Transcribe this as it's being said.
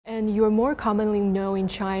And you're more commonly known in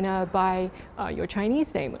China by your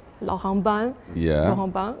Chinese name, Lao Hang Ban, Yeah.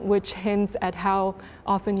 Laurent Ban, which hints at how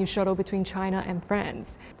often you shuttle between China and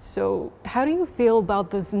France. So how do you feel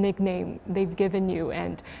about this nickname they've given you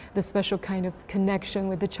and the special kind of connection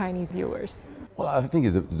with the Chinese viewers? Well, I think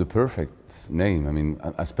it's the perfect name. I mean,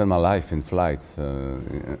 I spent my life in flights,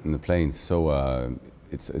 in the planes, so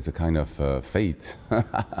it's a kind of fate.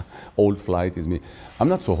 Old flight is me. I'm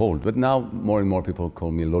not so old, but now more and more people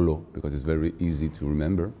call me Lolo because it's very easy to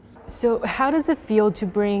remember. So how does it feel to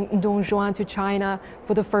bring Don Juan to China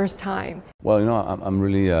for the first time? Well, you know, I'm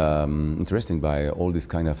really interested by all this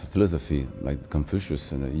kind of philosophy, like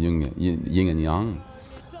Confucius and yin and yang.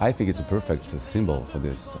 I think it's a perfect symbol for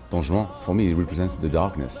this. Don Juan, for me, it represents the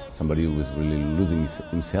darkness, somebody who is really losing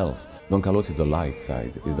himself. Don Carlos is the light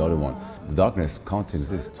side, is the other one. The darkness can't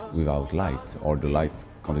exist without light, or the light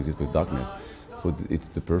can't exist with darkness. So it's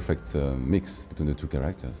the perfect mix between the two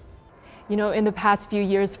characters. You know, in the past few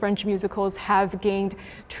years, French musicals have gained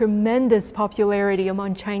tremendous popularity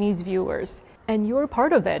among Chinese viewers. And you're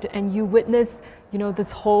part of it, and you witness, you know,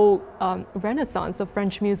 this whole renaissance of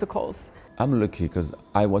French musicals. I'm lucky because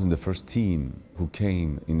I was in the first team who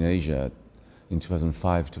came in Asia in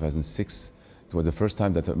 2005, 2006. It was the first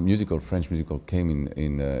time that a French musical came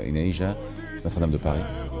in Asia, Notre-Dame de Paris.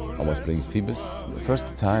 I was playing Phoebus. The first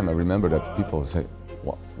time I remember that people say,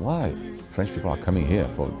 why French people are coming here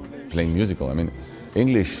for playing musical? I mean,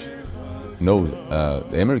 English, no,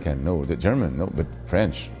 the American, no, the German, no, but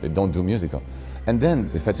French, they don't do musical. And then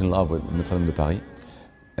they fell in love with Notre-Dame de Paris,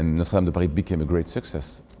 and Notre-Dame de Paris became a great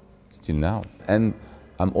success, still now. And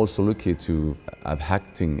I'm also lucky to have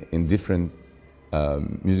acting in different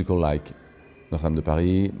musicals like Notre-Dame de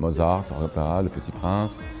Paris, Mozart, Opéra, Le Petit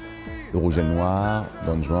Prince, Le Rouge et Noir,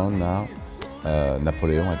 Don Juan now,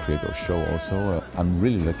 Napoleon, I created a show also. I'm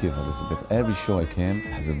really lucky for this, but every show I came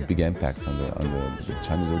has a big impact on the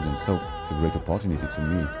Chinese audience, so it's a great opportunity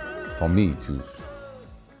for me to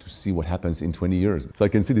see what happens in 20 years. So I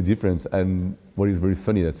can see the difference, and what is very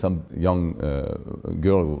funny that some young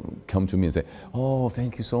girl will come to me and say, oh,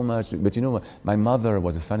 thank you so much, but you know, my mother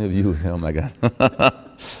was a fan of you. Oh my God.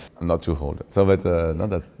 I'm not too old. So, but no,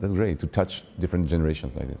 that's great to touch different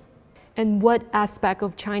generations like this. And what aspect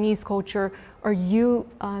of Chinese culture are you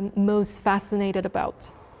most fascinated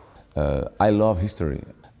about? I love history.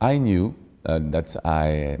 I knew that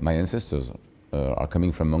my ancestors are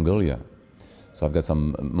coming from Mongolia. So I've got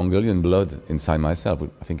some Mongolian blood inside myself.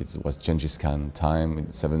 I think it was Genghis Khan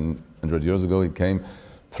time, 700 years ago. He came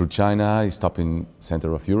through China, he stopped in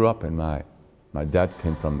center of Europe, and my dad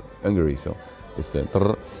came from Hungary. So it's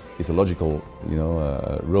a logical, you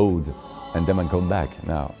know, road. And then I come back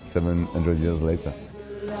now, 700 years later.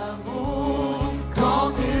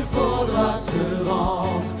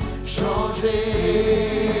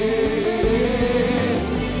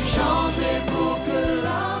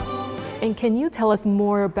 And can you tell us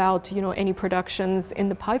more about, you know, any productions in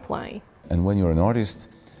the pipeline? And when you're an artist,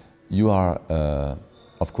 you are,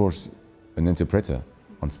 of course, an interpreter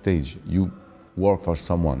on stage. You work for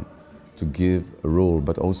someone to give a role,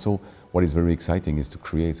 but also what is very exciting is to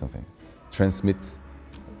create something. Transmit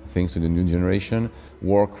things to the new generation,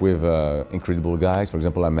 work with incredible guys. For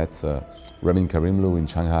example, I met Ramin Karimloo in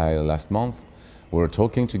Shanghai last month. We were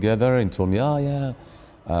talking together and told me, oh yeah,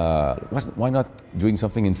 why not doing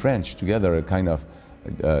something in French together, a kind of,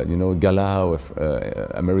 you know, gala of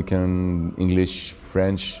American, English,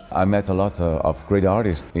 French. I met a lot of great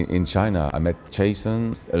artists in China. I met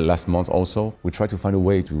Jason last month also. We try to find a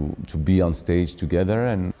way to be on stage together,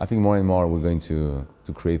 and I think more and more we're going to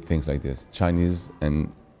create things like this, Chinese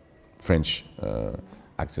and French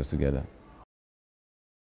actors together.